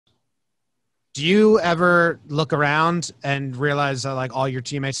Do you ever look around and realize that like all your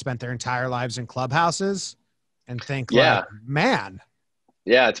teammates spent their entire lives in clubhouses and think like, man.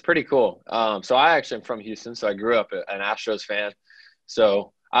 Yeah, it's pretty cool. So I actually am from Houston, so I grew up an Astros fan.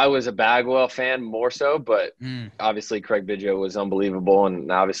 So I was a Bagwell fan more so, but obviously Craig Biggio was unbelievable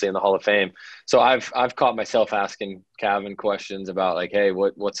and obviously in the Hall of Fame. So I've caught myself asking Kevin questions about like, hey,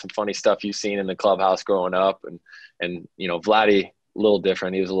 what's some funny stuff you've seen in the clubhouse growing up? And you know, Vladdy, a little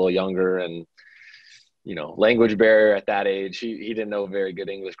different. He was a little younger and, you know, language barrier at that age. He didn't know very good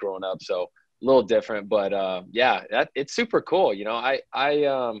English growing up. So a little different, but it's super cool. You know, I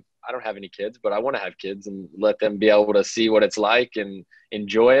don't have any kids, but I want to have kids and let them be able to see what it's like and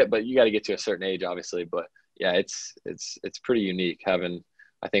enjoy it. But you got to get to a certain age, obviously. But yeah, it's pretty unique having,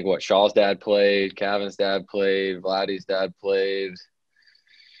 I think Shaw's dad played, Kevin's dad played, Vladdy's dad played.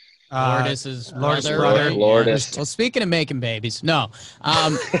 Lourdes' brother. Lourdes. Well, speaking of making babies, no.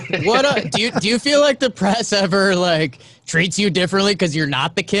 Do you feel like the press ever like treats you differently because you're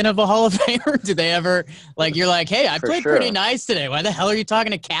not the kin of a Hall of Famer? Do they ever like you're like, hey, I played pretty nice today. Why the hell are you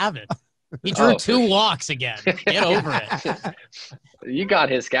talking to Kevin? He drew 2 walks again. Get over it. You got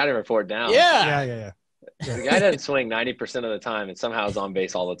his scouting report down. Yeah. The guy doesn't swing 90% of the time and somehow is on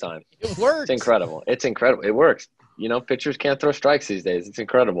base all the time. It works. It's incredible. It works. You know, pitchers can't throw strikes these days. It's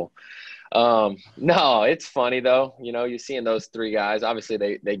incredible. No, it's funny though. You know, you're seeing those 3 guys. Obviously,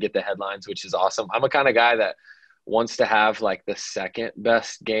 they get the headlines, which is awesome. I'm a kind of guy that wants to have like the second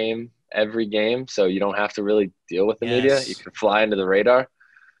best game every game, so you don't have to really deal with the media. You can fly under the radar.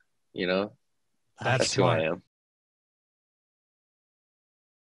 You know, that's who I am.